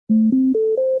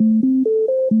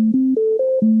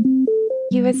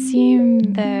You assume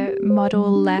the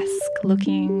model-esque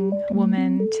looking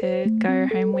woman to go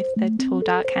home with the tall,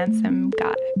 dark, handsome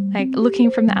guy. Like,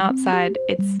 looking from the outside,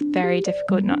 it's very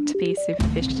difficult not to be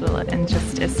superficial and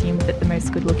just assume that the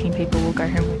most good-looking people will go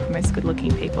home with the most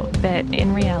good-looking people. But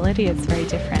in reality, it's very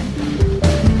different.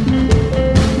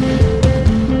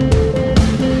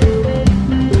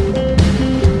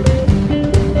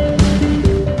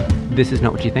 This is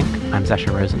Not What You Think. I'm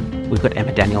Sasha Rosen. We've got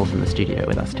Emma Daniels in the studio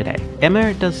with us today.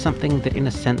 Emma does something that in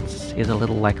a sense is a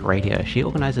little like radio. She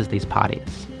organises these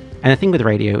parties. And the thing with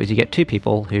radio is you get two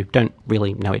people who don't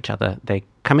really know each other. They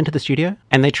come into the studio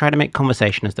and they try to make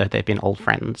conversation as though they've been old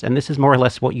friends. And this is more or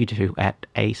less what you do at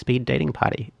a speed dating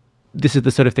party. This is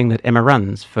the sort of thing that Emma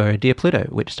runs for Dear Pluto,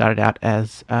 which started out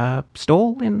as a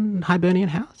stall in Hibernian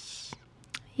House.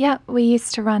 Yeah, we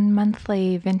used to run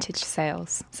monthly vintage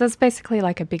sales. So it's basically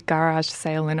like a big garage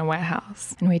sale in a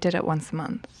warehouse. And we did it once a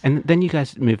month. And then you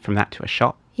guys moved from that to a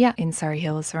shop. Yeah, in Surrey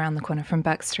Hills, around the corner from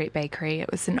Burke Street Bakery.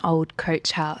 It was an old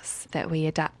coach house that we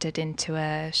adapted into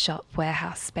a shop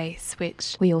warehouse space,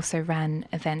 which we also ran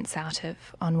events out of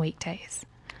on weekdays.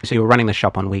 So you were running the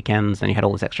shop on weekends and you had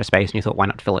all this extra space and you thought, why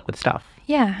not fill it with stuff?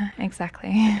 Yeah,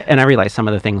 exactly. And I realised some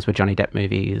of the things were Johnny Depp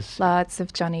movies. Lots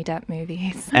of Johnny Depp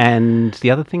movies. And the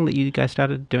other thing that you guys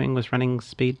started doing was running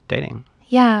speed dating.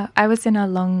 Yeah, I was in a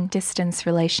long-distance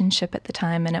relationship at the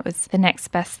time and it was the next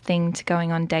best thing to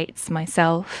going on dates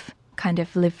myself. Kind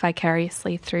of live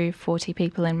vicariously through 40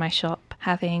 people in my shop,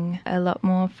 having a lot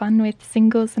more fun with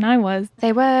singles than I was.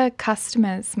 They were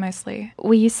customers mostly.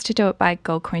 We used to do it by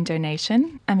gold coin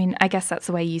donation. I mean, I guess that's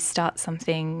the way you start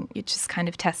something. You're just kind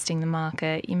of testing the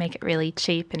market. You make it really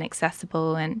cheap and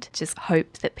accessible and just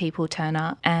hope that people turn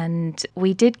up. And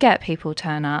we did get people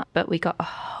turn up, but we got a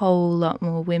whole lot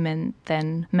more women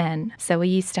than men. So we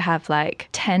used to have like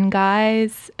 10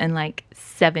 guys and like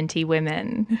 70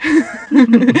 women.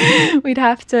 We'd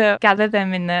have to gather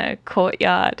them in the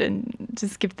courtyard and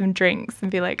just give them drinks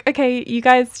and be like, okay, you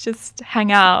guys just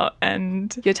hang out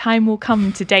and your time will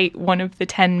come to date one of the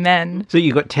 10 men. So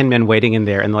you got 10 men waiting in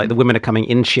there and like the women are coming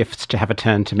in shifts to have a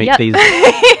turn to meet these.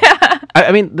 Yeah.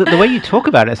 I mean, the way you talk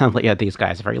about it sounds like, yeah, these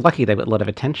guys are very lucky. They got a lot of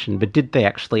attention. But did they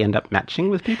actually end up matching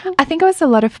with people? I think it was a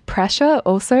lot of pressure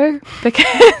also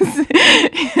because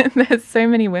there's so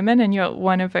many women and you're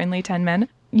one of only 10 men.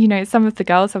 You know, some of the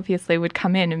girls obviously would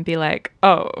come in and be like,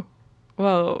 oh,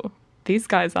 well, these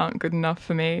guys aren't good enough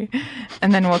for me,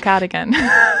 and then walk out again.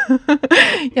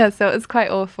 Yeah, so it was quite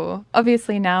awful.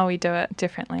 Obviously now we do it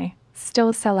differently.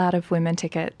 Still sell out of women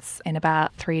tickets in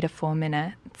about 3 to 4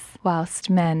 minutes, whilst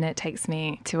men, it takes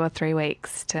me 2 or 3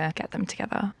 weeks to get them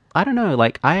together. I don't know,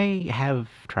 like I have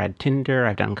tried Tinder,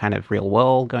 I've done kind of real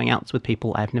world going outs with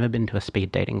people. I've never been to a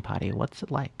speed dating party. What's it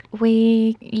like?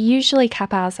 We usually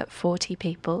cap ours at 40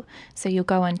 people, so you'll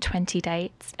go on 20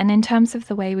 dates. And in terms of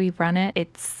the way we run it,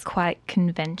 it's quite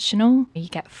conventional. You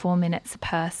get 4 minutes a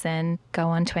person, go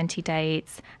on 20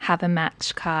 dates, have a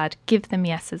match card, give them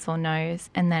yeses or nos,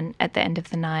 and then at the end of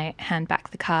the night, hand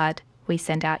back the card. We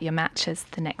send out your matches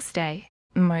the next day.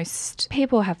 Most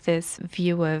people have this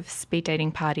view of speed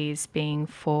dating parties being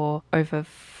for over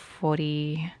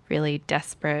 40 really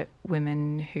desperate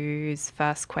women whose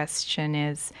first question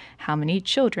is, how many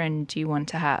children do you want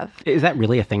to have? Is that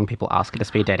really a thing people ask at a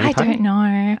speed dating party? I don't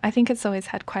know. I think it's always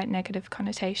had quite negative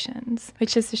connotations,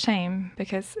 which is a shame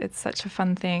because it's such a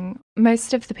fun thing.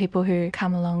 Most of the people who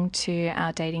come along to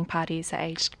our dating parties are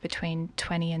aged between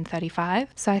 20 and 35.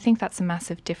 So I think that's a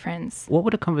massive difference. What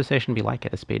would a conversation be like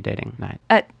at a speed dating night?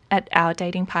 At our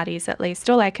dating parties, at least,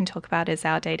 all I can talk about is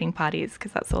our dating parties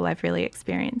because that's all I've really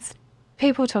experienced.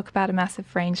 People talk about a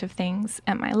massive range of things.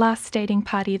 At my last dating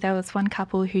party, there was one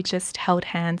couple who just held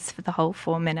hands for the whole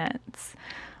 4 minutes.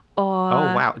 Or,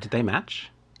 oh, wow. Did they match?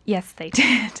 Yes, they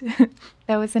did.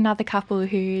 There was another couple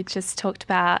who just talked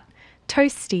about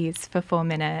toasties for 4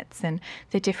 minutes and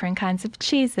the different kinds of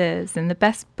cheeses and the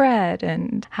best bread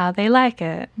and how they like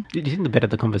it. Do you think the better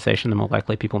the conversation, the more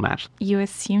likely people match? You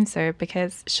assume so,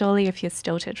 because surely if you're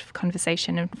stilted for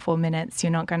conversation in 4 minutes,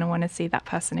 you're not going to want to see that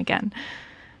person again.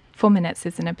 4 minutes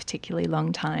isn't a particularly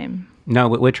long time. No,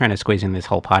 we're trying to squeeze in this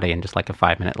whole party in just like a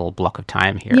 5-minute little block of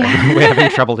time here. Yeah. We're having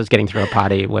trouble just getting through a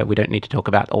party where we don't need to talk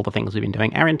about all the things we've been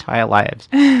doing our entire lives.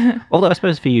 Although I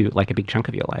suppose for you, like a big chunk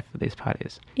of your life for these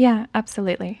parties. Yeah,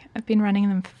 absolutely. I've been running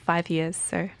them for 5 years,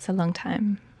 so it's a long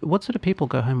time. What sort of people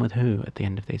go home with who at the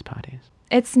end of these parties?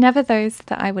 It's never those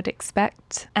that I would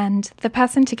expect, and the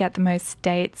person to get the most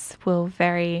dates will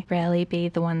very rarely be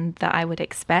the one that I would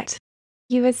expect.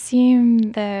 You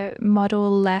assume the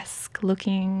model-esque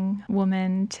looking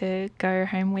woman to go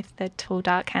home with the tall,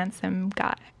 dark, handsome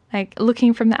guy. Like,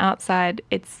 looking from the outside,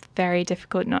 it's very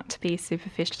difficult not to be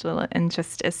superficial and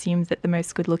just assume that the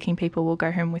most good-looking people will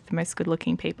go home with the most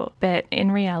good-looking people. But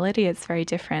in reality, it's very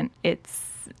different. It's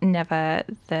never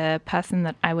the person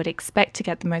that I would expect to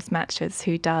get the most matches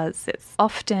who does. It's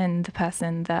often the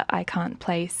person that I can't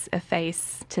place a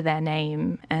face to their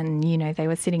name. And, you know, they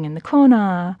were sitting in the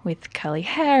corner with curly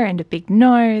hair and a big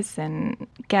nose and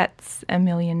gets a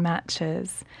million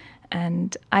matches.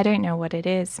 And I don't know what it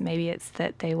is. Maybe it's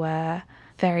that they were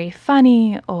very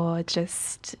funny or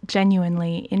just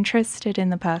genuinely interested in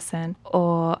the person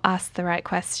or asked the right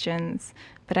questions.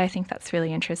 But I think that's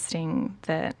really interesting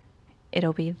that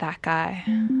it'll be that guy.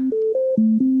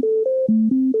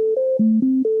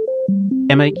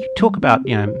 Emma, you talk about,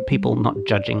 people not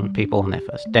judging people on their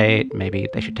first date. Maybe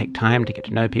they should take time to get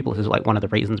to know people. This is like one of the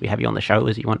reasons we have you on the show,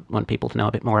 is you want people to know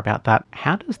a bit more about that.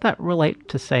 How does that relate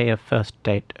to, say, a first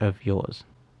date of yours?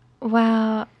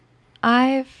 Well,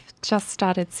 I've just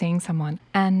started seeing someone,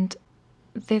 and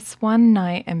this one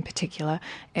night in particular,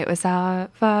 it was our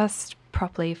first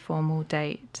properly formal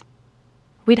date.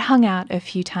 We'd hung out a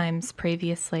few times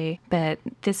previously, but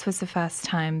this was the first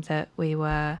time that we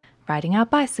were riding our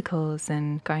bicycles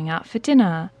and going out for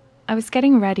dinner. I was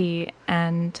getting ready,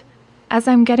 and as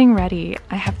I'm getting ready,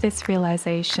 I have this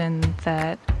realization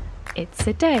that it's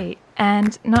a date.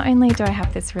 And not only do I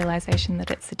have this realization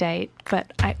that it's a date,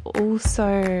 but I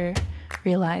also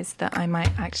realize that I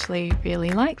might actually really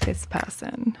like this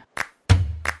person.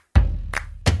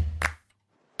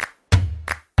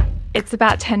 It's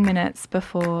about 10 minutes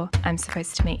before I'm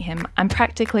supposed to meet him. I'm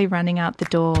practically running out the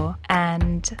door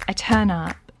and I turn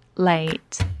up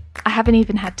late. I haven't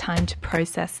even had time to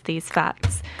process these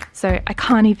facts, so I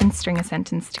can't even string a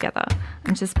sentence together.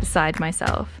 I'm just beside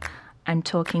myself. I'm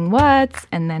talking words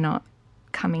and they're not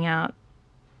coming out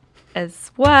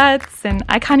as words, and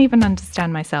I can't even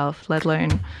understand myself, let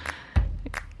alone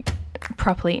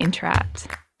properly interact.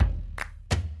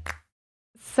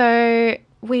 So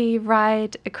we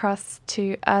ride across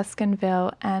to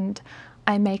Erskineville and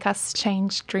I make us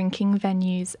change drinking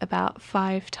venues about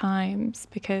 5 times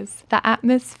because the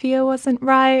atmosphere wasn't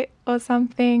right or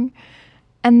something.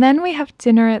 And then we have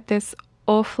dinner at this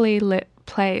awfully lit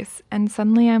place, and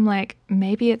suddenly I'm like,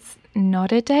 maybe it's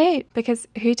not a date, because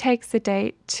who takes a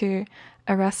date to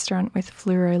a restaurant with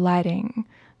fluoro lighting?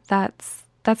 That's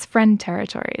friend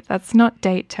territory. That's not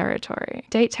date territory.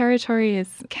 Date territory is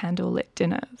candlelit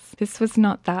dinners. This was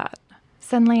not that.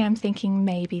 Suddenly I'm thinking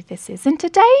maybe this isn't a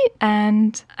date,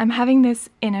 and I'm having this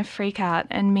inner freak out,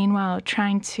 and meanwhile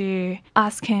trying to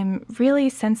ask him really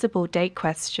sensible date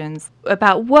questions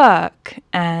about work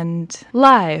and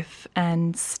life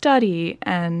and study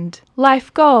and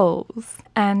life goals.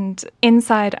 And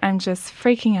inside I'm just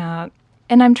freaking out.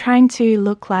 And I'm trying to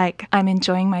look like I'm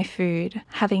enjoying my food,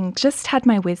 having just had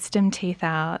my wisdom teeth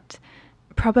out,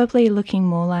 probably looking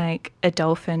more like a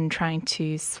dolphin trying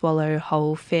to swallow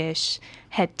whole fish,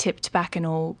 head tipped back and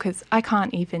all, because I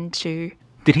can't even chew.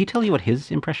 Did he tell you what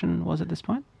his impression was at this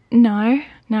point? No,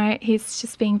 he's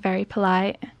just being very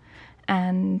polite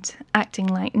and acting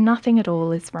like nothing at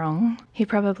all is wrong. He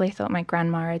probably thought my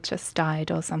grandma had just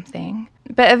died or something.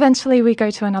 But eventually we go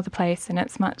to another place and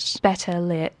it's much better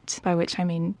lit, by which I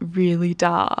mean really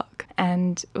dark.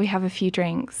 And we have a few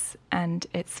drinks and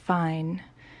it's fine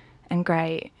and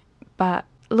great. But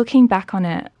looking back on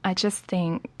it, I just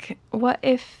think, what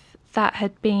if that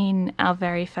had been our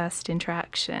very first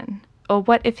interaction? Or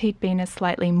what if he'd been a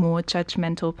slightly more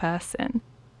judgmental person?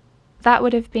 That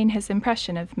would have been his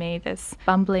impression of me, this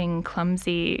bumbling,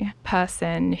 clumsy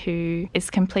person who is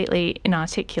completely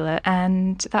inarticulate,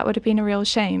 and that would have been a real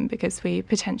shame because we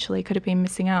potentially could have been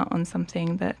missing out on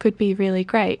something that could be really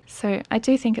great. So I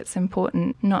do think it's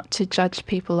important not to judge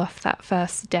people off that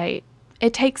first date.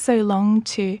 It takes so long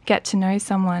to get to know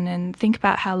someone, and think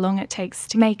about how long it takes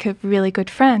to make a really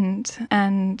good friend.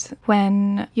 And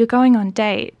when you're going on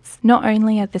dates, not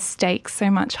only are the stakes so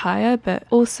much higher, but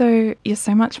also you're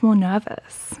so much more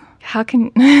nervous. How can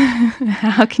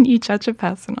how can you judge a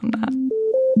person on that?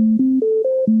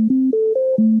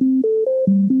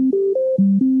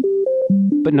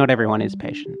 But not everyone is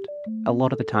patient. A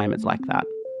lot of the time it's like that.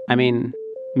 I mean,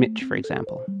 Mitch, for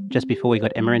example, just before we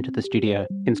got Emma into the studio,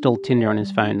 installed Tinder on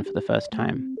his phone for the first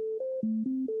time.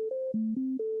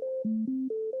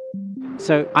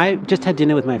 So I just had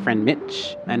dinner with my friend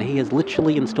Mitch, and he has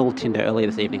literally installed Tinder earlier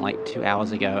this evening, like 2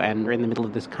 hours ago, and we're in the middle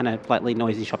of this kind of slightly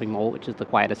noisy shopping mall, which is the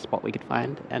quietest spot we could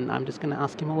find, and I'm just going to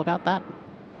ask him all about that.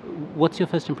 What's your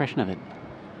first impression of it?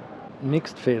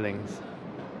 Mixed feelings.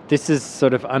 This is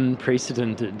sort of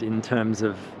unprecedented in terms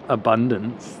of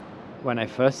abundance. When I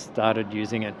first started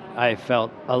using it, I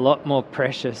felt a lot more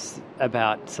precious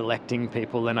about selecting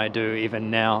people than I do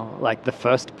even now. Like the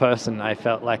first person, I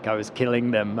felt like I was killing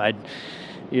them. It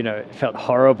felt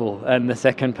horrible. And the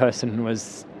second person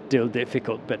was still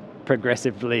difficult, but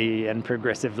progressively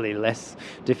less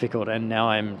difficult. And now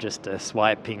I'm just a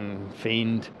swiping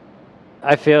fiend.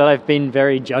 I feel I've been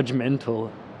very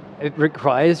judgmental. It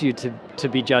requires you to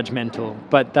be judgmental,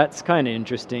 but that's kind of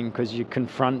interesting because you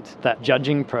confront that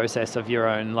judging process of your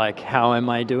own, like, how am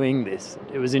I doing this?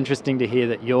 It was interesting to hear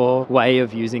that your way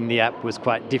of using the app was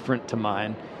quite different to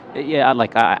mine. Yeah, I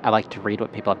like to read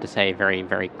what people have to say very,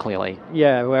 very clearly.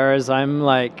 Yeah, whereas I'm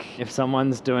like, if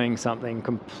someone's doing something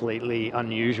completely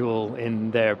unusual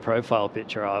in their profile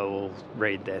picture, I will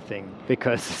read their thing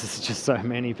because there's just so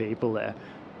many people there.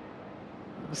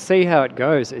 See how it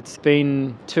goes. It's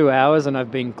been 2 hours and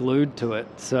I've been glued to it,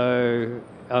 so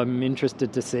I'm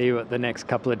interested to see what the next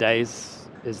couple of days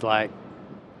is like.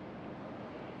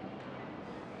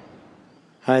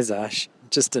 Hi Zash,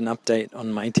 just an update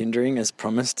on my Tindering as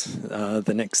promised.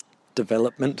 The next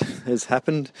development has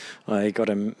happened. I got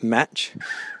a match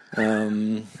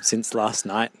since last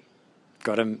night.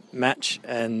 Got a match,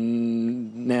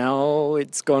 and now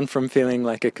it's gone from feeling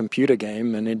like a computer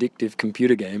game, an addictive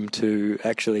computer game, to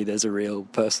actually there's a real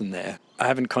person there. I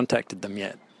haven't contacted them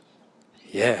yet.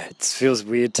 Yeah, it feels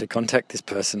weird to contact this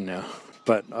person now,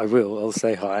 but I will. I'll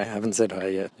say hi. I haven't said hi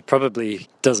yet. It probably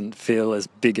doesn't feel as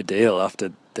big a deal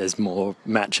after there's more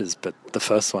matches, but the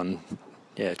first one,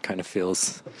 yeah, it kind of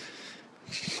feels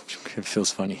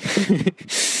funny.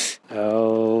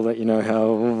 I'll let you know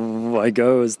how I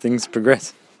go as things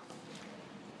progress.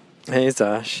 Hey,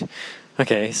 Zash.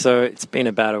 Okay, so it's been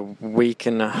about a week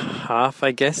and a half,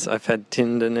 I guess. I've had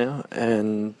Tinder now,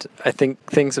 and I think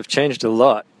things have changed a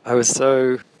lot. I was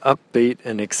so upbeat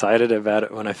and excited about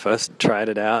it when I first tried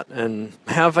it out, and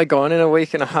how have I gone in a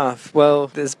week and a half? Well,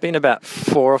 there's been about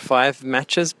 4 or 5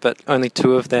 matches, but only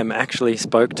 2 of them actually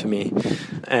spoke to me,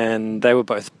 and they were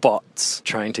both bots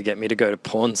trying to get me to go to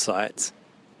porn sites.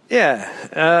 Yeah,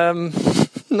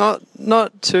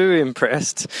 not too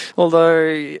impressed,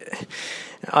 although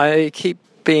I keep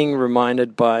being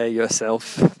reminded by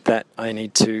yourself that I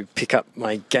need to pick up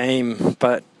my game,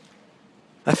 but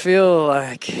I feel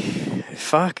like,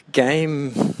 fuck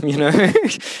game,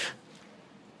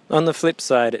 On the flip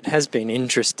side, it has been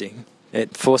interesting.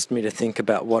 It forced me to think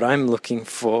about what I'm looking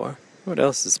for. What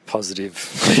else is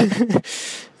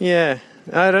positive? Yeah,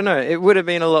 I don't know. It would have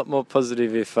been a lot more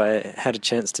positive if I had a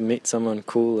chance to meet someone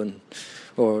cool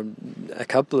or a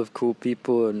couple of cool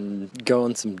people and go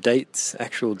on some dates,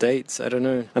 actual dates. I don't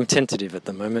know. I'm tentative at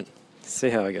the moment. See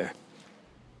how I go.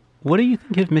 What do you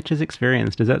think of Mitch's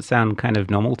experience? Does that sound kind of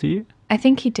normal to you? I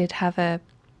think he did have a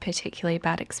particularly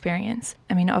bad experience.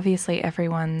 I mean, obviously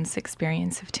everyone's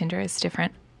experience of Tinder is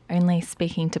different. Only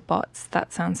speaking to bots,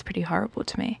 that sounds pretty horrible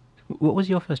to me. What was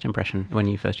your first impression when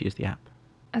you first used the app?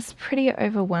 I was pretty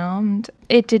overwhelmed.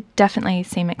 It did definitely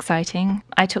seem exciting.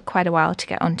 I took quite a while to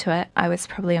get onto it. I was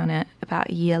probably on it about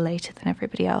a year later than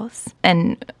everybody else,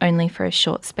 and only for a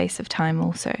short space of time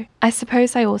also. I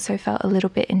suppose I also felt a little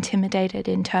bit intimidated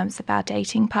in terms of our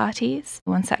dating parties.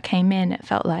 Once that came in, it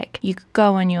felt like you could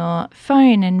go on your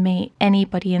phone and meet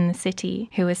anybody in the city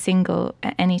who was single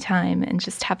at any time and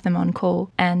just have them on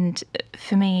call. And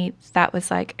for me, that was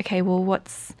like, okay, well,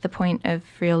 what's the point of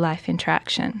real life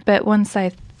interaction? But once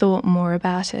I thought more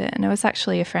about it, and it was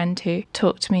actually a friend who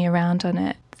talked me around on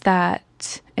it, that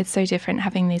it's so different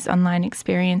having these online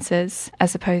experiences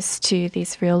as opposed to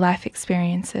these real life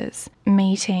experiences.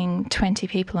 Meeting 20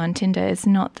 people on Tinder is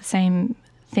not the same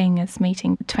thing as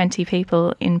meeting 20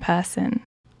 people in person.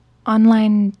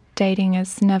 Online dating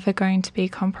is never going to be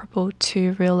comparable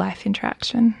to real life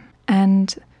interaction.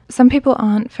 And some people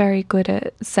aren't very good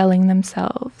at selling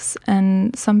themselves,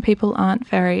 and some people aren't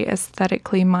very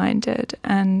aesthetically minded,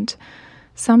 and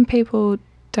some people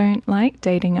don't like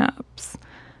dating apps,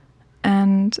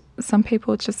 and some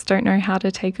people just don't know how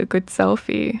to take a good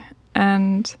selfie.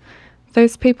 And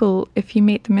those people, if you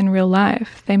meet them in real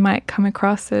life, they might come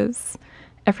across as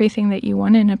everything that you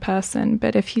want in a person,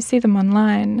 but if you see them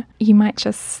online, you might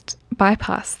just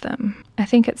bypass them. I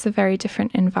think it's a very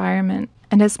different environment.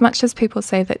 And as much as people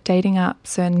say that dating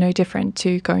apps are no different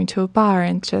to going to a bar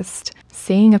and just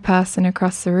seeing a person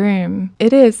across the room,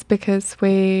 it is, because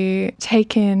we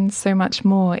take in so much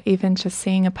more, even just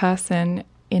seeing a person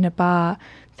in a bar,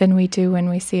 than we do when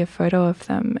we see a photo of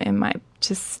them. It might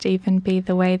just even be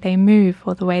the way they move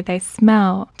or the way they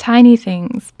smell. Tiny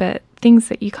things, but things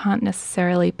that you can't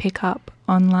necessarily pick up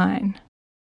online.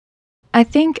 I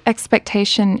think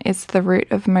expectation is the root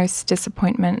of most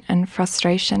disappointment and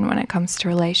frustration when it comes to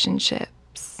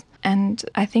relationships. And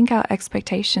I think our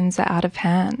expectations are out of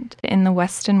hand. In the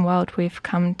Western world, we've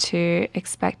come to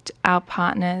expect our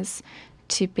partners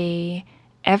to be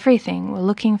everything. We're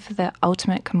looking for the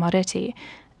ultimate commodity,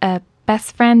 a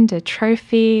best friend, a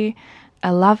trophy,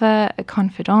 a lover, a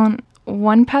confidant.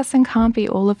 One person can't be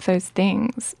all of those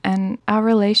things, and our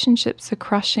relationships are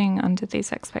crushing under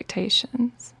these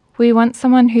expectations. We want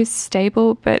someone who's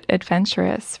stable but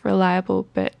adventurous, reliable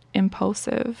but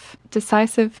impulsive,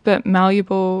 decisive but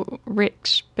malleable,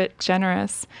 rich but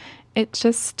generous. It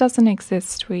just doesn't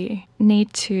exist. We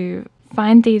need to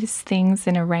find these things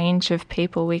in a range of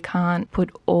people. We can't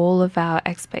put all of our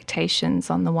expectations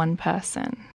on the one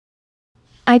person.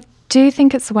 I do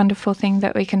think it's a wonderful thing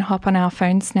that we can hop on our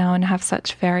phones now and have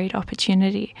such varied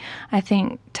opportunity. I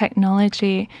think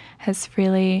technology has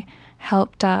really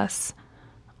helped us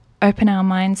open our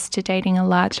minds to dating a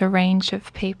larger range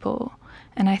of people.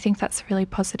 And I think that's a really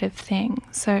positive thing.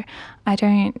 So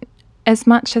as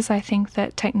much as I think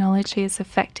that technology is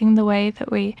affecting the way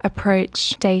that we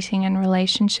approach dating and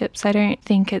relationships, I don't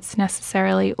think it's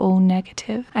necessarily all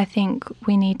negative. I think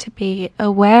we need to be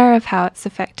aware of how it's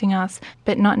affecting us,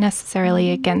 but not necessarily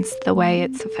against the way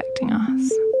it's affecting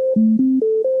us.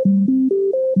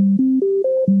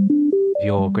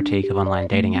 Your critique of online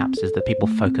dating apps is that people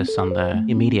focus on the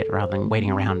immediate rather than waiting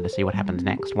around to see what happens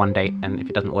next. One date, and if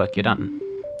it doesn't work, you're done.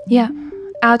 Yeah.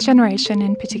 Our generation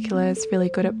in particular is really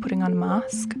good at putting on a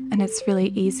mask, and it's really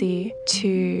easy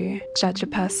to judge a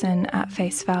person at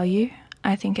face value.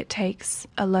 I think it takes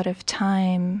a lot of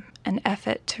time and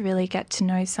effort to really get to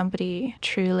know somebody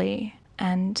truly,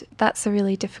 and that's a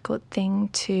really difficult thing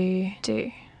to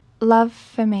do. Love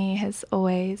for me has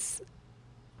always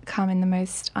come in the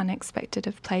most unexpected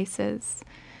of places.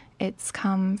 It's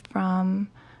come from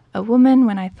a woman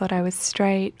when I thought I was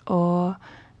straight, or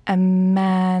a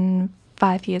man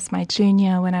 5 years my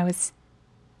junior when I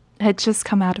had just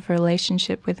come out of a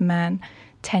relationship with a man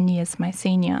 10 years my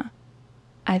senior.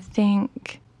 I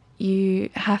think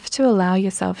you have to allow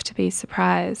yourself to be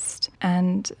surprised,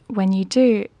 and when you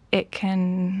do, it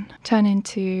can turn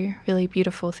into really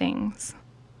beautiful things.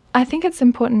 I think it's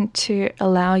important to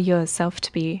allow yourself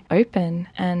to be open,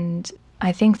 and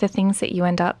I think the things that you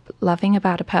end up loving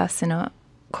about a person are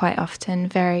quite often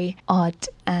very odd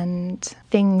and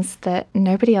things that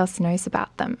nobody else knows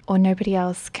about them or nobody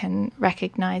else can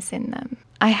recognize in them.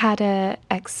 I had an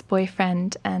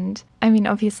ex-boyfriend, and I mean,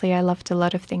 obviously I loved a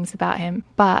lot of things about him,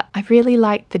 but I really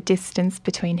liked the distance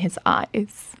between his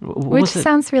eyes, which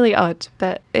sounds really odd,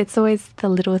 but it's always the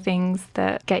little things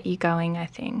that get you going, I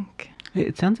think.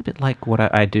 It sounds a bit like what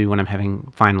I do when I'm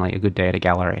having finally a good day at a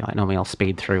gallery. Like normally I'll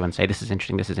speed through and say, this is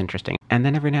interesting, this is interesting. And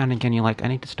then every now and again you're like, I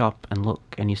need to stop and look,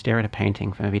 and you stare at a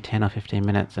painting for maybe 10 or 15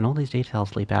 minutes and all these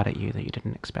details leap out at you that you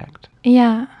didn't expect.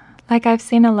 Yeah, like I've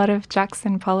seen a lot of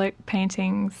Jackson Pollock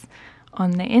paintings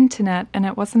on the internet, and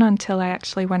it wasn't until I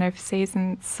actually went overseas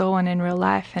and saw one in real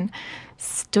life and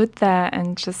stood there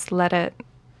and just let it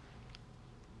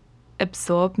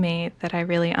absorb me that I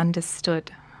really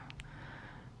understood.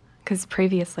 Because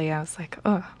previously I was like,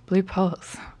 oh, blue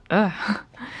poles,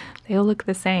 they all look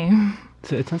the same.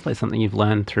 So it sounds like something you've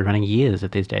learned through running years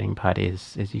of these dating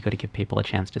parties is you've got to give people a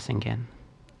chance to sink in.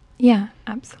 Yeah,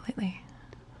 absolutely.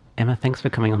 Emma, thanks for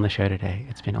coming on the show today.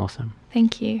 It's been awesome.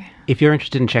 Thank you. If you're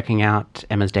interested in checking out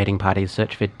Emma's dating parties,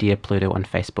 search for Dear Pluto on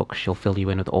Facebook. She'll fill you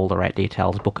in with all the right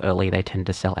details. Book early, they tend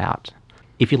to sell out.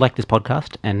 If you like this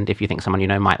podcast, and if you think someone you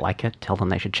know might like it, tell them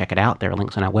they should check it out. There are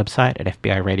links on our website at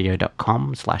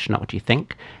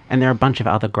fbiradio.com/notwhatyoutthink, and there are a bunch of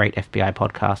other great FBI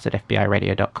podcasts at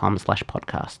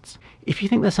fbiradio.com/podcasts. If you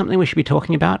think there's something we should be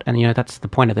talking about, and that's the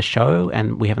point of the show,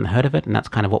 and we haven't heard of it, and that's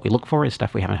kind of what we look for is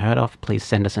stuff we haven't heard of, please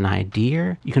send us an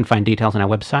idea. You can find details on our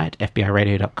website,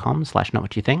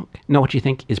 fbiradio.com/notwhatyoutthink. Not What You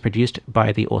Think is produced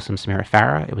by the awesome Samira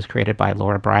Farah. It was created by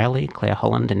Laura Briley, Claire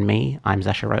Holland, and me. I'm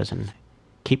Zasha Rosen.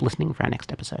 Keep listening for our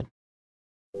next episode.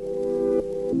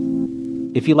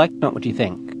 If you like Not What You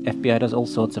Think, FBI does all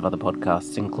sorts of other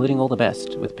podcasts, including All the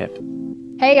Best with Pip.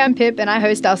 Hey, I'm Pip, and I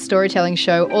host our storytelling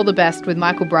show All the Best with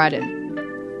Michael Bryden.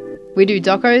 We do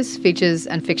docos, features,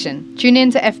 and fiction. Tune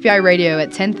in to FBI Radio at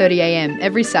 10:30 a.m.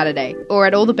 every Saturday, or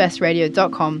at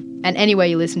allthebestradio.com and anywhere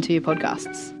you listen to your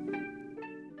podcasts.